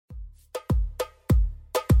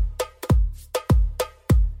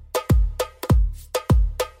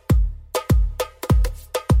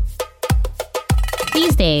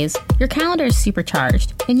These days, your calendar is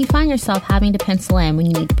supercharged, and you find yourself having to pencil in when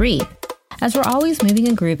you need to breathe. As we're always moving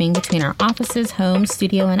and grooving between our offices, homes,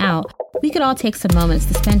 studio, and out, we could all take some moments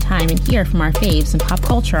to spend time and hear from our faves in pop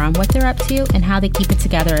culture on what they're up to and how they keep it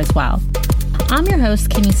together as well. I'm your host,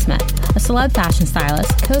 Kimmy Smith, a celeb fashion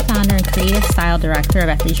stylist, co-founder and creative style director of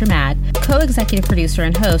Athleisure Mag, co-executive producer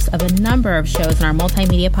and host of a number of shows in our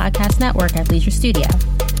multimedia podcast network, Athleisure Studio.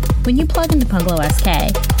 When you plug into Bungalow SK,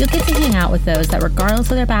 you'll get to hang out with those that,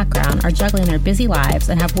 regardless of their background, are juggling their busy lives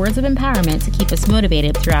and have words of empowerment to keep us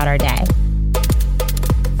motivated throughout our day.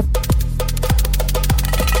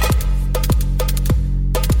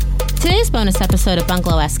 Today's bonus episode of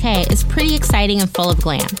Bungalow SK is pretty exciting and full of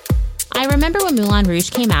glam. I remember when Moulin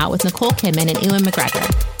Rouge came out with Nicole Kidman and Ewan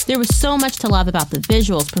McGregor. There was so much to love about the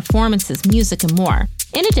visuals, performances, music, and more.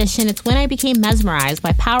 In addition, it's when I became mesmerized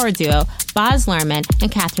by power duo Baz Luhrmann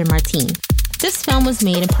and Catherine Martin. This film was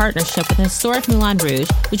made in partnership with the historic Moulin Rouge,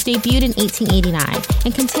 which debuted in 1889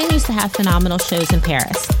 and continues to have phenomenal shows in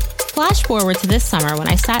Paris. Flash forward to this summer when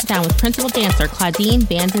I sat down with principal dancer Claudine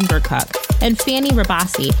Vanden Berghoek and Fanny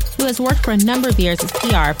Rabasi, who has worked for a number of years as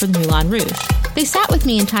PR for the Moulin Rouge. They sat with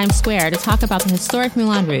me in Times Square to talk about the historic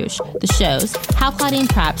Moulin Rouge, the shows, how Claudine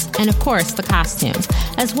preps, and of course the costumes,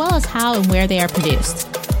 as well as how and where they are produced.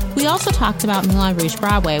 We also talked about Moulin Rouge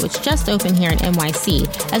Broadway, which just opened here in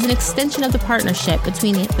NYC, as an extension of the partnership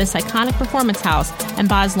between this iconic performance house and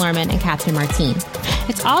Baz Luhrmann and Catherine Martin.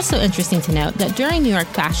 It's also interesting to note that during New York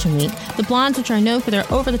Fashion Week, the Blondes, which are known for their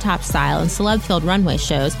over-the-top style and celeb-filled runway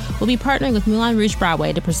shows, will be partnering with Moulin Rouge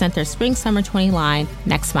Broadway to present their Spring-Summer 20 line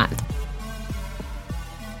next month.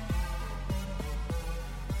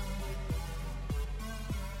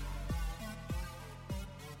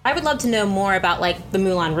 I would love to know more about the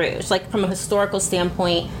Moulin Rouge, from a historical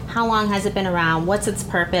standpoint. How long has it been around? What's its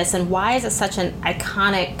purpose? And why is it such an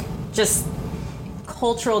iconic, just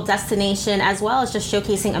cultural destination, as well as just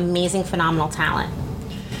showcasing amazing, phenomenal talent?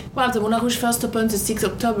 Well, the Moulin Rouge first opened the 6th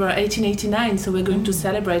October 1889, so we're going to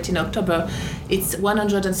celebrate in October its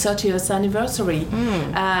 130th anniversary.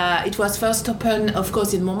 It was first opened, of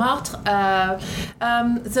course, in Montmartre.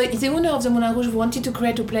 The owner of the Moulin Rouge wanted to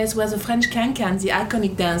create a place where the French can-can, the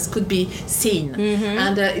iconic dance, could be seen.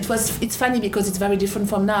 And it's funny because it's very different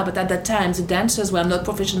from now, but at that time the dancers were not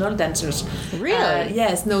professional dancers. Really?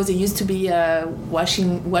 Yes, no, they used to be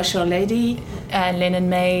washer lady, linen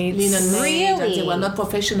maids. Really? And they were not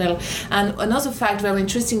professional. And another fact very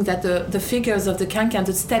interesting that the figures of the can-can,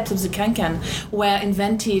 the steps of the can-can, were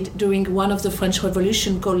invented during one of the French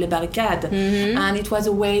Revolution called Les Barricades, and it was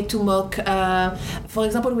a way to mock. For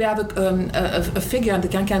example, we have a figure in the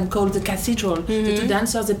can-can called the cathedral. The two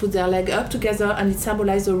dancers, they put their leg up together, and it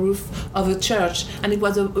symbolized the roof of a church, and it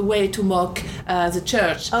was a way to mock the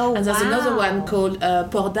church. And there's another one called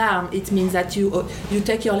port d'armes. It means that you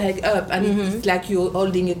take your leg up, and it's like you're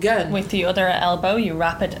holding a gun. With the other elbow, you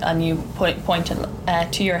wrap it and you point it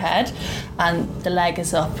to your head, and the leg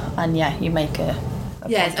is up, and you make a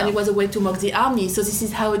Yes, and it was a way to mock the army. So this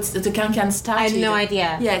is how the can-can started. I had no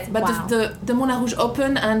idea. Yes, but the Moulin Rouge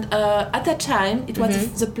opened, and at that time it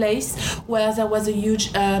was the place where there was a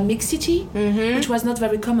huge mixity, which was not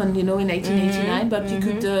very common, in 1889. But you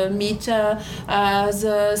could meet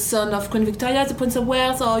the son of Queen Victoria, the Prince of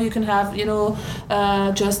Wales, or you can have,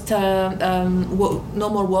 just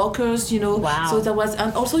normal workers, Wow. So there was,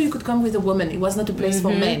 and also you could come with a woman. It was not a place for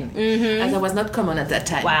men, and that was not common at that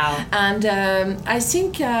time. Wow. And I think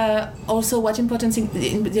also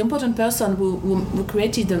the important person who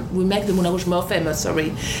created, who made the Moulin Rouge more famous,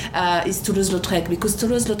 is Toulouse-Lautrec, because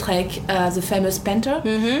Toulouse-Lautrec, the famous painter,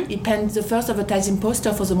 he painted the first advertising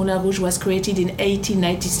poster for the Moulin Rouge was created in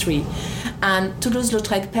 1893, and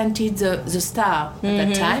Toulouse-Lautrec painted the star at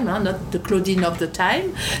that time, not the Claudine of the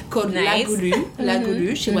time, called Nice. La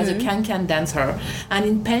Goulue. She was a can-can dancer, and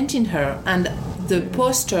in painting her, and the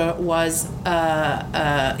poster was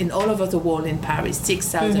in all over the wall in Paris,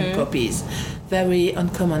 6,000 copies. Very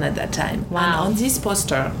uncommon at that time. Wow. And on this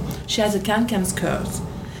poster, she has a can-can skirt,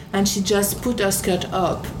 and she just put her skirt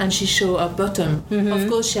up and she showed her bottom. Of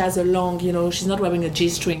course, she has a long, she's not wearing a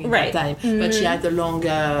G-string at that time, but she had the long...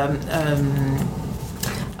 the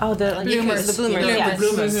bloomers. The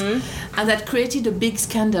bloomers. And that created a big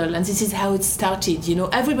scandal, and this is how it started.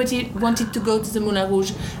 Everybody wanted to go to the Moulin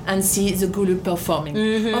Rouge and see the Goulue performing.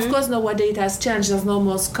 Of course, nowadays it has changed. There's no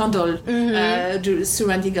more scandal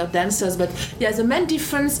surrounding our dancers. But the main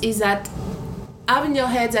difference is that have in your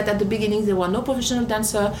head that at the beginning there were no professional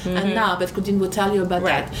dancer, and now, but Claudine will tell you about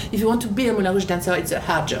that. If you want to be a Moulin Rouge dancer, it's a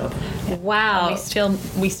hard job. Wow. And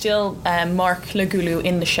we still mark Le Goulue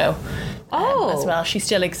in the show. as well. She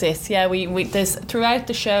still exists. Yeah, we there's throughout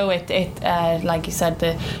the show. It like you said,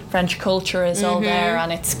 the French culture is all there,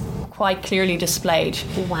 and it's quite clearly displayed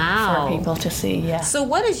for people to see. Yeah. So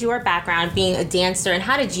what is your background being a dancer, and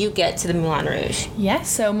how did you get to the Moulin Rouge? Yeah,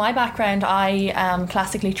 so my background, I am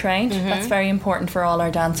classically trained. That's very important for all our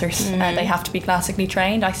dancers. They have to be classically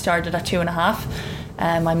trained. I started at 2.5.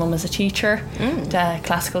 My mum was a teacher, a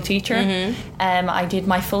classical teacher. I did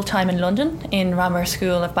my full time in London in Rammer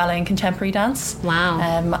School of Ballet and Contemporary Dance. Wow.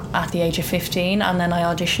 At the age of 15, and then I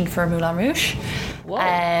auditioned for Moulin Rouge.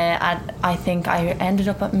 I think I ended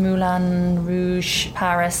up at Moulin Rouge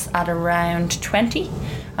Paris at around 20,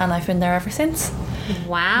 and I've been there ever since.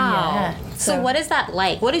 Wow. Yeah. So what is that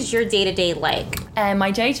like? What is your day-to-day like?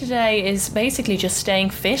 My day-to-day is basically just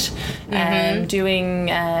staying fit, doing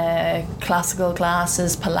classical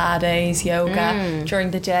classes, Pilates, yoga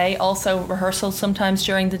during the day, also rehearsals sometimes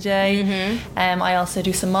during the day. I also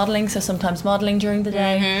do some modelling, so sometimes modelling during the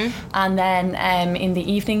day. And then in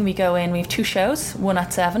the evening we go in, we have 2 shows, one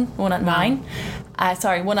at 7, one at 9.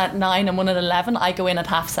 One at 9 and one at 11. I go in at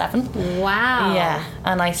 7:30. Wow. Yeah,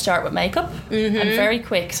 and I start with makeup. And very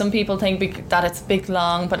quick. Some people think that it's big,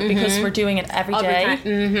 long, but because we're doing it every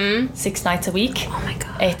day, 6 nights a week. Oh my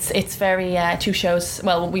God. It's very 2 shows.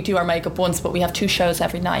 Well, we do our makeup once, but we have 2 shows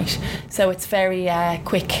every night, so it's very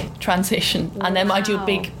quick transition. And then I do a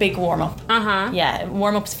big warm up. Yeah,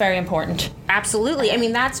 warm up's very important. Absolutely. I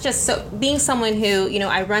mean, that's just so, being someone who,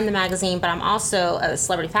 I run the magazine, but I'm also a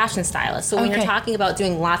celebrity fashion stylist. So when you're talking about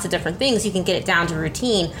doing lots of different things, you can get it down to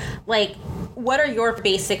routine. Like, what are your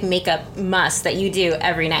basic makeup musts that you do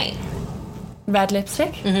every night? Red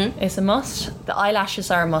lipstick is a must. The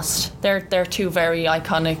eyelashes are a must. They're 2 very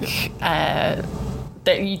iconic.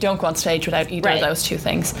 You don't go on stage without either of those 2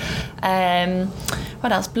 things.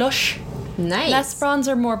 What else? Blush. Nice. Less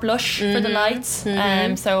bronzer, more blush for the lights.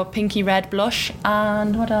 So a pinky red blush.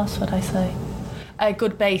 And what else would I say? A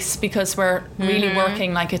good base, because we're really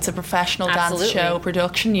working like it's a professional dance show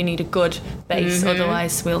production. You need a good base,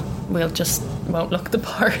 otherwise we'll just won't look the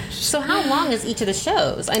part. So how long is each of the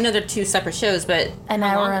shows? I know they're 2 separate shows, but an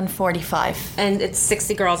hour and 45. And it's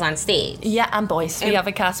 60 girls on stage. Yeah, and boys. We have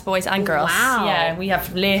a cast, boys and girls. Wow. Yeah, we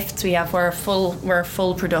have lifts. We're a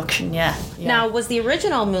full production. Yeah. Now, was the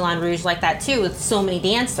original Moulin Rouge like that too, with so many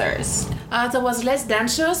dancers? There was less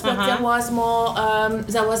dancers, but there was more.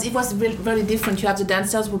 It was very different. You have the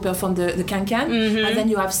dancers who perform the can-can, and then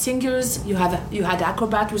you have singers. You had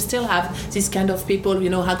acrobat. We still have this kind of people.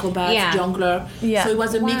 Acrobats, jongler. Yeah. So it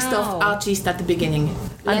was a mix of artists at the beginning.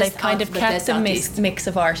 And they've kind of kept the mix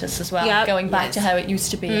of artists as well, going back to how it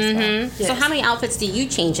used to be as well. Yes. So how many outfits do you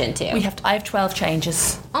change into? I have 12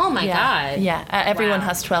 changes. Oh my God. Yeah, everyone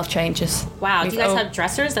has 12 changes. Wow. Do you guys have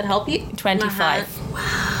dressers that help you? 25.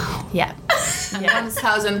 Wow. Yeah.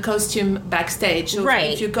 1,000 costume backstage. So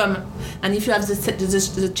if you come and if you have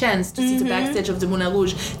the chance to see the backstage of the Moulin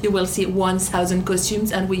Rouge, you will see 1,000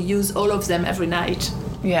 costumes, and we use all of them every night.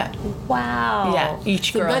 Yeah. Wow. Yeah.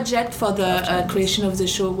 Each girl. The budget for the creation of the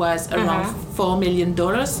show was around $4 million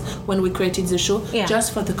when we created the show,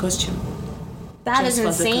 just for the costume. That is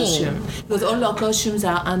insane. Because all our costumes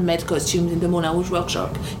are handmade costumes in the Moulin Rouge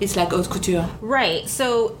workshop. It's like haute couture. Right.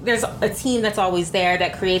 So there's a team that's always there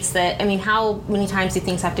that creates the. I mean, how many times do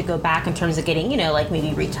things have to go back in terms of getting,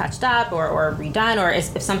 maybe retouched up or redone? Or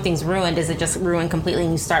if something's ruined, is it just ruined completely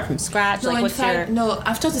and you start from scratch? No, no.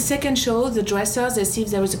 After the second show, the dressers, they see if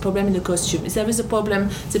there is a problem in the costume. If there is a problem,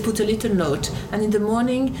 they put a little note. And in the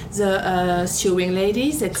morning, the sewing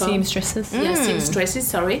ladies, they come. Seamstresses. Yeah, seamstresses,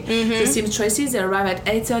 sorry. The seamstresses, they arrive at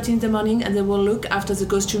 8:30 in the morning, and they will look after the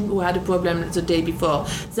costume who had a problem the day before.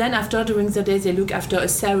 Then during the day, they look after a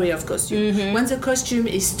series of costumes. When the costume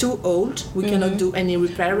is too old, we cannot do any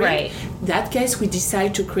repairing. Right. In that case, we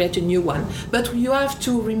decide to create a new one. But you have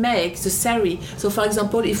to remake the series. So for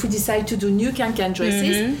example, if we decide to do new can-can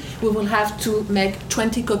dresses, we will have to make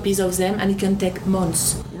 20 copies of them, and it can take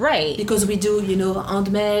months. Right. Because we do,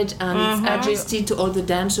 handmade, and it's adjusted to all the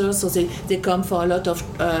dancers, so they come for a lot of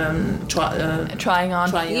trying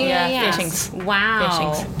on. Fittings.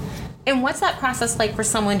 Wow. Fittings. And what's that process like for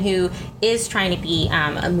someone who is trying to be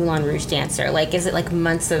a Moulin Rouge dancer? Like, is it like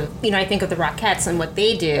months of, I think of the Rockettes and what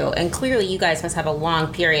they do, and clearly you guys must have a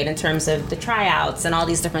long period in terms of the tryouts and all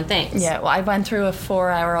these different things. Yeah, well, I went through a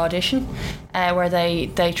 4-hour audition, where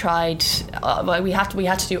they tried. We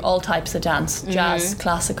had to do all types of dance: jazz,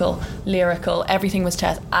 classical, lyrical. Everything was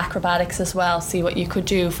tested. Acrobatics as well. See what you could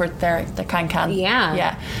do for their can.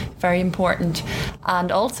 Yeah, very important.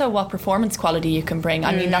 And also what performance quality you can bring.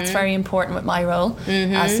 I mean, that's very important with my role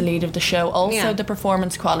as the lead of the show. Also the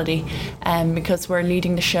performance quality, because we're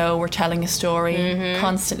leading the show, we're telling a story,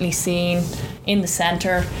 constantly seen in the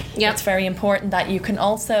centre. It's very important that you can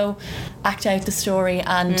also act out the story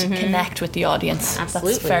and connect with the audience.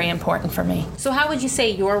 Absolutely. That's very important for me. So how would you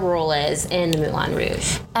say your role is in Moulin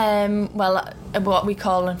Rouge? Well, what we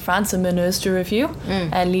call in France a meneuse de revue,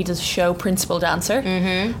 lead of the show, principal dancer.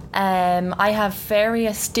 I have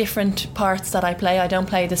various different parts that I play. I don't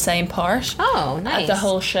play the same part. Oh, nice. The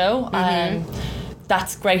whole show.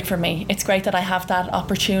 That's great for me. It's great that I have that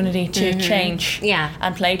opportunity to change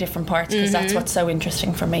and play different parts, because that's what's so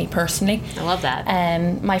interesting for me personally. I love that.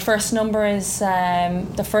 My first number is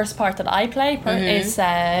the first part that I play is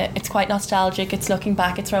it's quite nostalgic. It's looking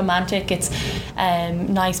back. It's romantic. It's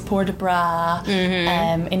nice pour de bras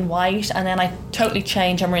in white, and then I totally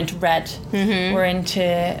change and we're into red. We're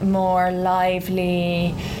into more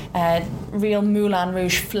lively, real Moulin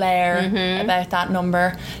Rouge flair about that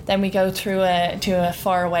number. Then we go through to a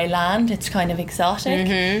faraway land. It's kind of exotic.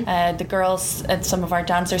 The girls, some of our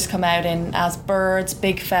dancers come out in as birds,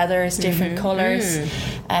 big feathers, different colours.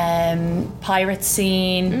 Pirate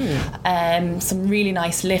scene. Some really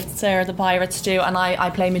nice lifts there the pirates do, and I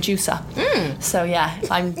play Medusa. So yeah,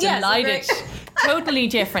 I'm delighted. Totally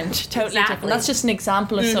different. Different. That's just an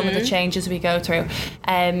example of some of the changes we go through.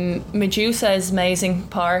 Medusa is an amazing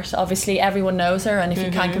part. Obviously, everyone knows her, and if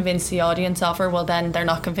you can't convince the audience of her, well, then they're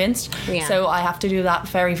not convinced. So I have to do that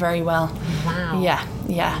very, very well. Wow. Yeah.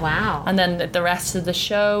 Wow. And then the rest of the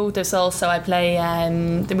show, there's also, I play,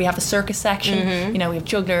 then we have a circus section. You know, we have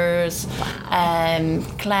jugglers,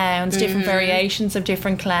 clowns, different variations of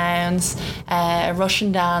different clowns,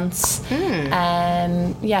 Russian dance.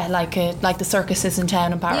 Like the circuses in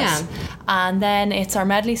town in Paris. And then it's our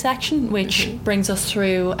medley section, which brings us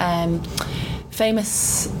through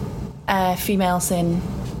famous females in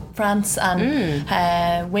France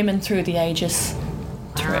and women through the ages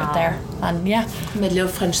throughout there. And medley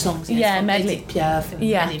of French songs. Medley. Edith Piaf,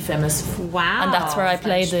 many famous. Wow. And that's where I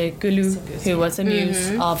play the Goulou, who was a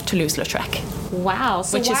muse of Toulouse-Lautrec. Wow.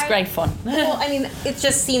 So which is great fun. Well, I mean, it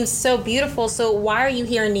just seems so beautiful. So why are you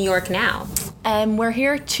here in New York now? We're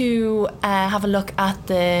here to have a look at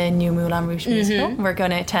the new Moulin Rouge musical. We're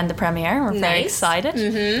going to attend the premiere. We're very excited.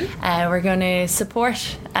 We're going to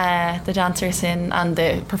support the dancers and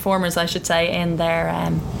the performers, I should say, in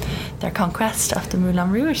their conquest of the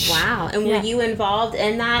Moulin Rouge. Wow. And were you involved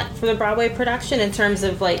in that for the Broadway production in terms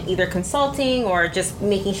of like either consulting or just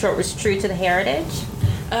making sure it was true to the heritage?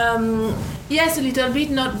 Yes, a little bit.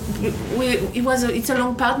 It's a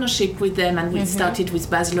long partnership with them, and we started with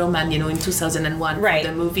Baz Luhrmann, in 2001 for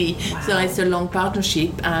the movie. Wow. So it's a long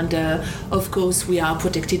partnership, and of course we are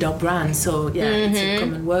protected our brand. So it's a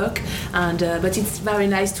common work, and but it's very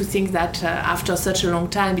nice to think that after such a long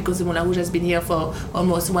time, because the Moulin Rouge has been here for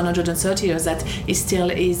almost 130 years, that it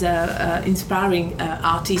still is inspiring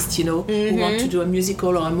artists, who want to do a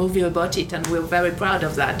musical or a movie about it, and we're very proud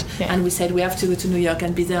of that. Yeah. And we said we have to go to New York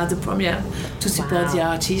and be there at the premiere to support the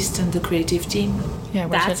artist and the creative team. Yeah,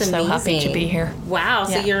 we're just so happy to be here. Wow,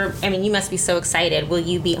 so you must be so excited. Will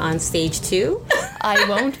you be on stage too? I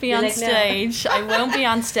won't be on stage. I won't be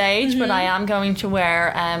on stage, but I am going to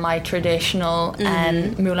wear my traditional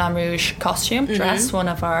Moulin Rouge costume, dress, one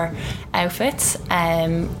of our outfits,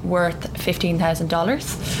 worth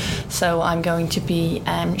 $15,000. So I'm going to be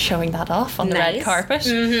showing that off on the red carpet.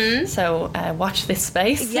 So watch this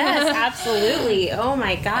space. Yes, absolutely. Oh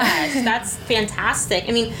my gosh, that's fantastic.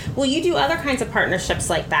 I mean, will you do other kinds of partnerships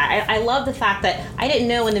like that? I love the fact that I didn't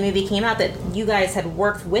know when the movie came out that you guys had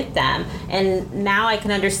worked with them, and now I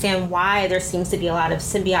can understand why there seems to be a lot of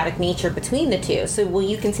symbiotic nature between the two. So will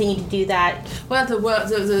you continue to do that? Well,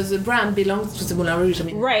 the brand belongs to the Moulin Rouge. I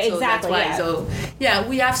mean, right, so exactly. That's why. So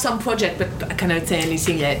we have some project, but I cannot say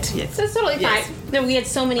anything yet. Yes. So it's totally fine. No, we had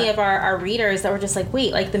so many of our readers that were just like,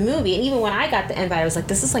 wait, like the movie. And even when I got the invite, I was like,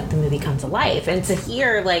 this is like the movie come to life. And to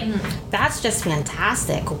hear, like, that's just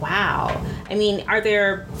fantastic. Wow. I mean, are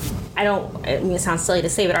there... it sounds silly to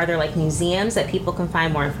say, but are there like museums that people can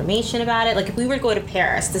find more information about it? Like if we were to go to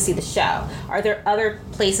Paris to see the show, are there other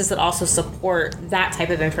places that also support that type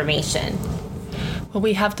of information? Well,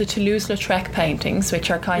 we have the Toulouse-Lautrec paintings, which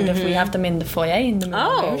are kind of, we have them in the foyer in the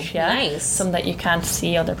Moulin Rouge. Yeah, nice. Some that you can't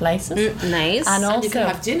see other places. Nice. And also, you can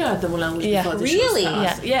have dinner at the Moulin Rouge before the Really? show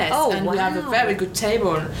starts. Yeah. Yes, Oh, and we have a very good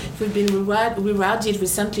table. We've been rewarded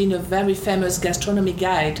recently in a very famous gastronomy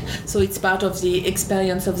guide. So it's part of the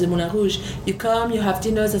experience of the Moulin Rouge. You come, you have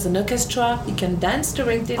dinners as an orchestra, you can dance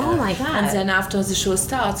during dinner. Oh my God. And then after the show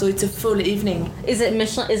starts, so it's a full evening. Is it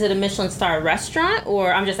a Michelin star restaurant,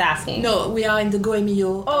 or I'm just asking? No, we are in the Goemio.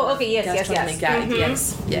 Oh, okay, yes, gastronomy guide.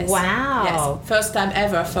 Yes. Wow. Yes. First time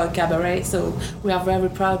ever for a cabaret, so we are very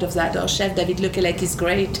proud of that. Our chef David Lekelec is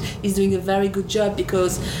great. He's doing a very good job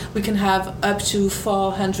because we can have up to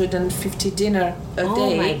 450 dinner a day.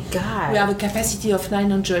 Oh my God. We have a capacity of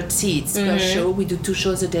 900 seats per show. We do 2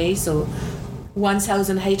 shows a day, so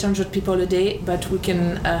 1,800 people a day, but we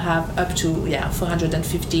can have up to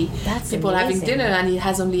 450 That's people amazing. having dinner, and it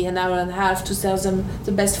has only an hour and a half to sell them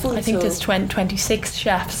the best food. I think so there's 26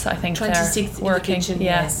 chefs, I think, 26 they're in the working. kitchen,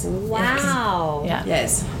 yeah. yes. Wow. Yeah.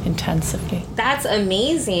 Yes. Intensively. That's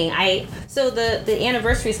amazing. So the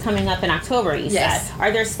anniversary is coming up in October, you Yes. said.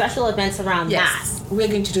 Are there special events around Yes. We're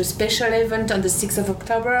going to do a special event on the 6th of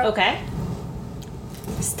October. that? Okay.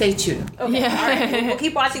 Stay tuned. Okay. All right. We'll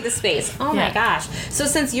keep watching the space. Oh my Yeah. gosh. So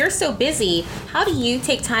since you're so busy, how do you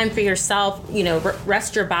take time for yourself,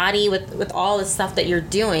 rest your body with all the stuff that you're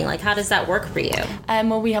doing? Like, how does that work for you?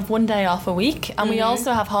 Well, we have 1 day off a week, and we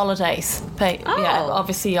also have holidays. Yeah,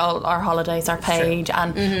 obviously all our holidays are paid,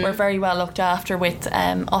 and we're very well looked after with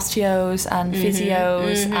osteos and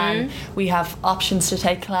physios, and we have options to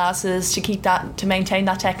take classes to maintain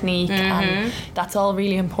that technique, and that's all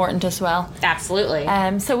really important as well. Absolutely.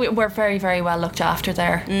 So we're very, very well looked after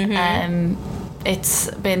there. It's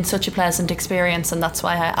been such a pleasant experience, and that's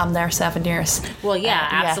why I'm there 7 years. Well, yeah,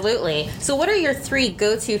 absolutely. So what are your 3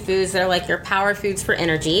 go-to foods that are like your power foods for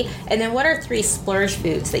energy? And then what are 3 splurge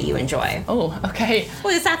foods that you enjoy? Oh, okay.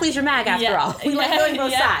 Well, it's Athleisure Mag after all. We like knowing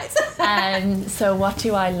both sides. So what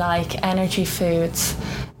do I like? Energy foods.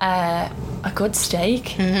 A good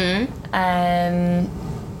steak.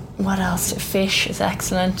 What else? Fish is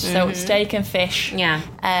excellent. So steak and fish. Yeah.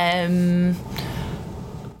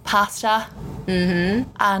 Pasta.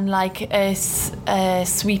 And like a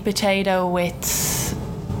sweet potato with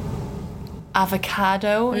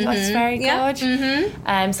avocado. That's very good.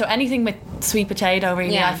 So anything with sweet potato,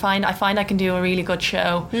 really. Yeah. I find I can do a really good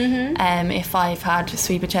show if I've had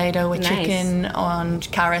sweet potato with chicken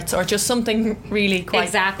and carrots, or just something really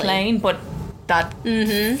quite plain, but that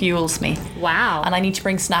fuels me. Wow. And I need to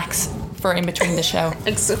bring snacks for in between the show.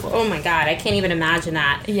 Oh my God, I can't even imagine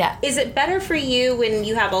that. Yeah. Is it better for you when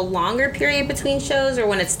you have a longer period between shows, or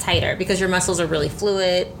when it's tighter because your muscles are really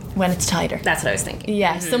fluid? When it's tighter. That's what I was thinking.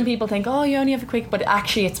 Yeah, some people think, oh, you only have a quick, but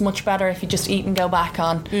actually it's much better if you just eat and go back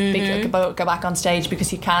on, go back on stage,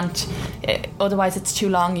 because you can't, otherwise it's too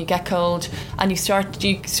long, you get cold, and you start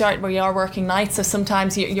where you are working nights, so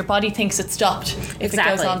sometimes your body thinks it's stopped if it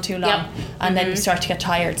goes on too long, and then you start to get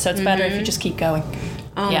tired, so it's better if you just keep going.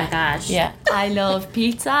 Oh my gosh. Yeah. I love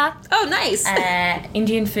pizza. Oh, nice.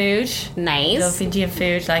 Indian food. Nice. Love Indian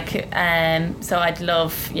food. Like, so I'd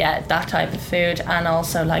love, that type of food, and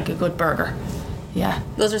also like a good burger. Yeah.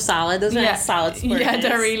 Those are solid. Those are nice solid splurges. Yeah,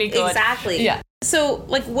 they're really good. Exactly. Yeah. So,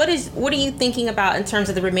 like, what are you thinking about in terms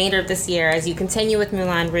of the remainder of this year as you continue with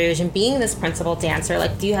Moulin Rouge and being this principal dancer?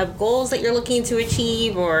 Like, do you have goals that you're looking to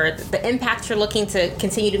achieve, or the impact you're looking to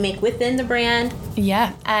continue to make within the brand?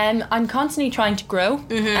 Yeah, I'm constantly trying to grow.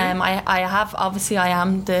 I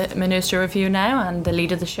am the Minister Review now and the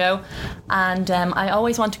lead of the show, and I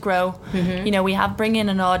always want to grow. We have bring in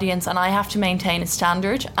an audience, and I have to maintain a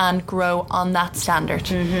standard and grow on that standard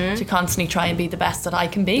to constantly try and be the best that I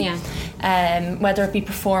can be. Yeah. Whether it be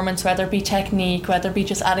performance, whether it be technique, whether it be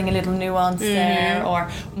just adding a little nuance there, or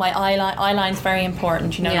my eyeline's very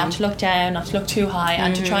important, not to look down, not to look too high,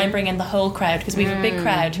 and to try and bring in the whole crowd, because we have a big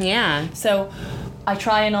crowd. Yeah. So I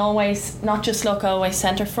try and always not just look always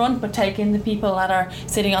centre front, but take in the people that are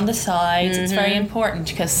sitting on the sides. It's very important,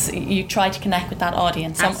 because you try to connect with that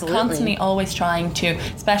audience. Absolutely. I'm constantly always trying to,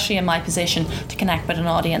 especially in my position, to connect with an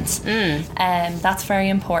audience. That's very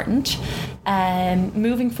important.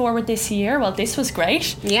 Moving forward this year, well, this was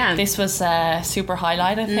great. Yeah. This was a super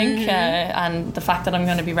highlight, I think, and the fact that I'm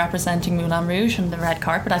going to be representing Moulin Rouge on the red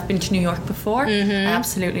carpet. I've been to New York before. I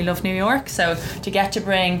absolutely love New York, so to get to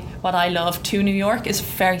bring what I love to New York is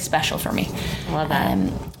very special for me. Love that.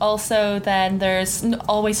 Also, then there's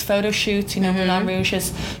always photo shoots. Moulin Rouge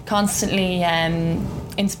is constantly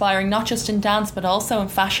inspiring, not just in dance but also in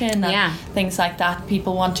fashion and things like that.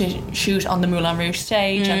 People want to shoot on the Moulin Rouge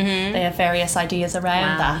stage, and they have various ideas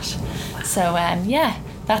around that. So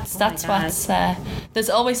that's There's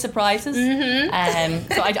always surprises. So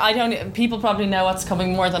I don't. People probably know what's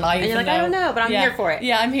coming more than I And even you're like, know. I don't know, but I'm here for it.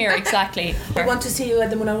 Yeah, I'm here, exactly. I want to see you at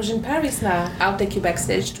the Moulin Rouge in Paris now. I'll take you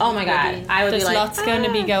backstage. Oh my God. I would There's be like, lots going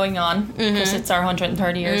to be going on because it's our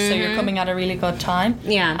 130 years, so you're coming at a really good time.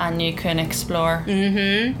 Yeah. And you can explore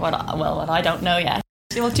what I don't know yet.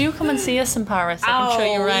 Well, do come and see us in Paris. I can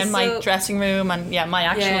show you around my dressing room and my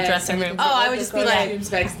actual dressing room. I would just be like,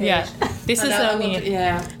 backstage. Yeah, this is only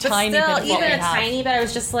a tiny Still, bit of what even we a have. tiny bit, I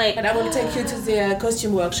was just like, And I will take you to the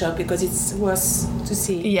costume workshop because it's worth to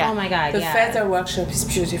see. Yeah. oh my God, The yeah. feather workshop is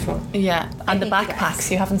beautiful. Yeah, and the think you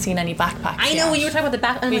backpacks. You haven't seen any backpacks. I know yet. when you were talking about the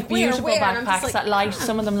back, I'm We like, have where, beautiful And I'm just backpacks like, that light.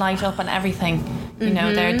 Some of them light up and everything. You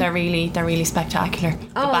know, they're really spectacular.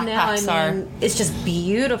 The backpacks are. It's just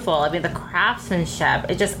beautiful. I mean, the craftsmanship.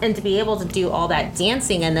 It just, and to be able to do all that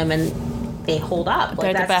dancing in them, and they hold up.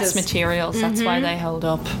 They're the that's best just, materials. That's why they hold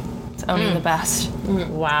up. It's only the best.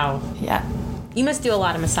 Wow. Yeah. You must do a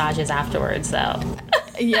lot of massages afterwards, though.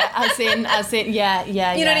 Yeah, as in, yeah. You know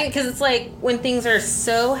what I mean? Because it's like when things are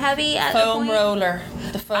so heavy at the Foam point, roller.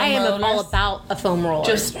 The foam I am rollers. all about a foam roller.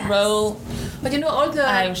 Just roll. But you know, all the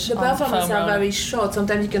Out performances on are foam very short.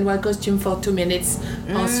 Sometimes you can wear a costume for 2 minutes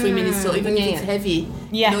or 3 minutes. So even if it's heavy,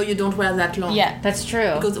 you don't wear that long. Yeah. That's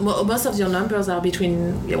true. Because most of your numbers are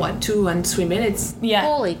between 2 and 3 minutes. Yeah.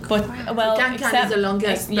 Holy but crap. well, Can is the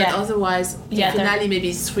longest, but otherwise, the finale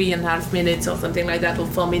maybe 3.5 minutes or something like that, or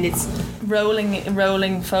 4 minutes.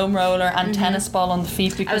 rolling foam roller and tennis ball on the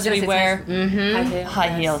feet because we wear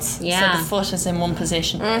high heels. Yeah. So the foot is in one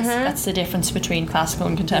position. That's the difference between classical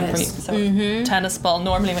and contemporary. Yes. So tennis ball,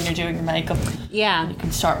 normally when you're doing your makeup, Yeah. you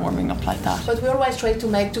can start warming up like that. But we always try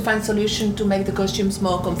to find solution to make the costumes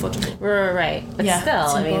more comfortable. Right. But Yeah, still,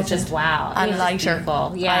 it's I mean, it's important. just wow. And It's lighter.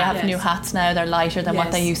 beautiful. Yeah. I have Yes. new hats now. They're lighter than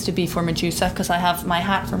what they Yes. used to be for Medusa because I have my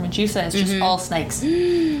hat for Medusa is just all snakes,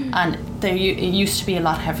 and it used to be a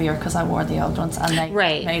lot heavier because I wore the old ones, and they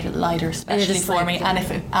made it lighter, especially just for like, me,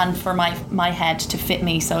 and for my head to fit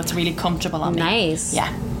me, so it's really comfortable on me. Nice.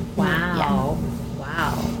 Yeah. Wow.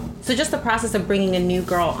 Wow. So just the process of bringing a new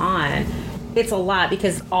girl on, it's a lot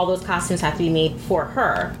because all those costumes have to be made for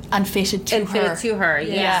her And fitted to and her. fitted to her.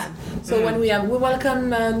 Yeah. So when we welcome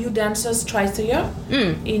new dancers twice a year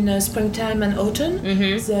in springtime and autumn.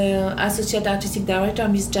 The associate artistic director,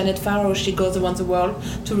 Miss Janet Farrow, she goes around the world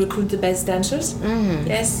to recruit the best dancers.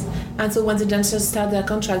 Yes, and so when the dancers start their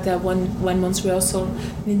contract, they have one month's rehearsal.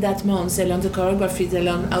 In that month, they learn the choreography, they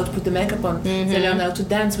learn how to put the makeup on, they learn how to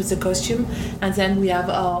dance with the costume, and then we have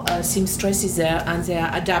our seamstresses there, and they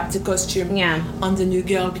adapt the costume on the new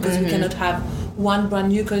girl because we cannot have one brand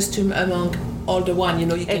new costume among all the one, you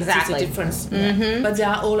know, you can see the difference. But they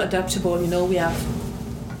are all adaptable, you know, we have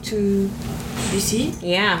two, you see?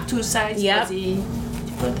 Yeah. Two sides Yep. for the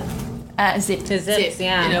Zip. The zips,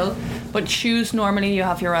 yeah. you know? But shoes, normally you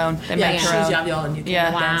have your own. They make shoes your own. you have your own. You can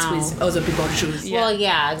Yeah. dance Wow. with other people's shoes. Well,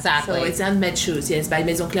 yeah, exactly. So it's handmade shoes, yes, by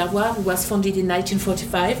Maison Clairvoy, who was founded in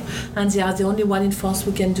 1945, and they are the only one in France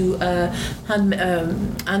who can do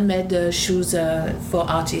handmade shoes for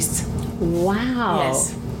artists. Wow.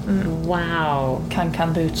 Yes. Wow. Can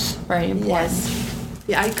boots, very important. Yes.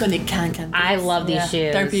 The iconic can. I love these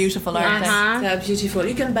shoes. They're beautiful, aren't Uh-huh. They are beautiful.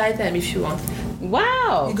 You can buy them if you want.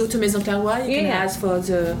 Wow. You go to Maison Clairvoy, you can ask for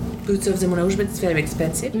the boots of the Moulin Rouge, but it's very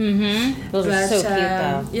expensive. Those are so cute,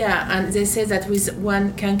 though. Yeah, and they say that with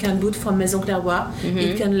one can boot from Maison Clairvoy,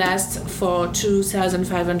 it can last for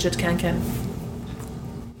 2,500 can.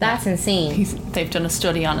 That's insane. They've done a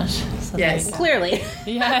study on it. So Yes. Clearly.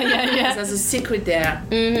 Yeah. There's a secret there.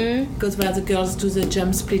 Because where the girls do the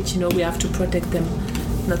jump split, you know, we have to protect them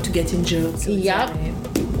not to get injured. So it's Yep. very-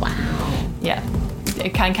 Yeah.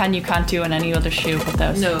 Can you can't do on any other shoe but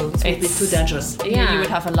those. No, it would be too dangerous. Yeah. You would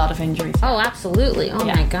have a lot of injuries. Oh, absolutely. Oh,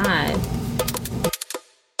 Yeah. my God.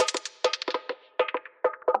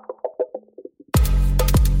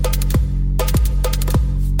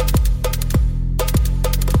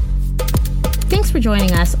 Thanks for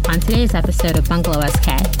joining us on today's episode of Bungalow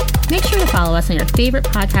SK. Make sure to follow us on your favorite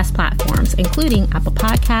podcast platforms, including Apple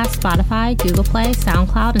Podcasts, Spotify, Google Play,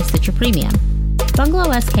 SoundCloud, and Stitcher Premium.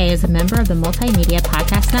 Bungalow SK is a member of the Multimedia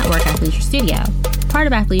Podcast Network Athleisure Studio, part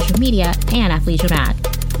of Athleisure Media and Athleisure Mag.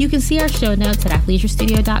 You can see our show notes at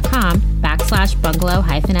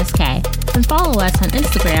athleisurestudio.com/bungalow-sk and follow us on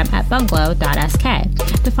Instagram at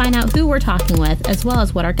bungalow.sk to find out who we're talking with as well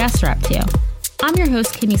as what our guests are up to. I'm your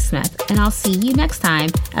host, Kimmy Smith, and I'll see you next time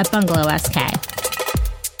at Bungalow SK.